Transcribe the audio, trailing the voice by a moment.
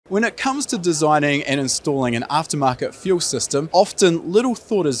When it comes to designing and installing an aftermarket fuel system, often little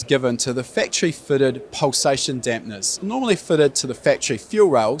thought is given to the factory-fitted pulsation dampeners, normally fitted to the factory fuel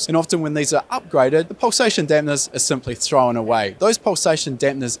rails, and often when these are upgraded, the pulsation dampeners are simply thrown away. Those pulsation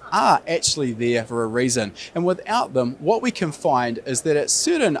dampeners are actually there for a reason, and without them, what we can find is that at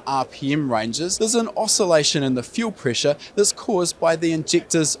certain RPM ranges, there's an oscillation in the fuel pressure that's caused by the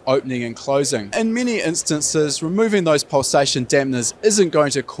injectors opening and closing. In many instances, removing those pulsation dampeners isn't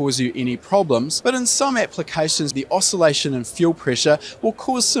going to cause you any problems, but in some applications the oscillation in fuel pressure will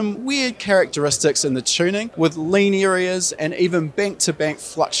cause some weird characteristics in the tuning, with lean areas and even bank-to-bank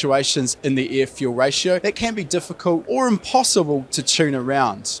fluctuations in the air-fuel ratio that can be difficult or impossible to tune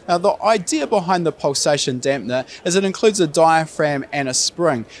around. Now, the idea behind the pulsation dampener is it includes a diaphragm and a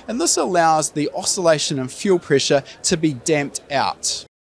spring, and this allows the oscillation in fuel pressure to be damped out.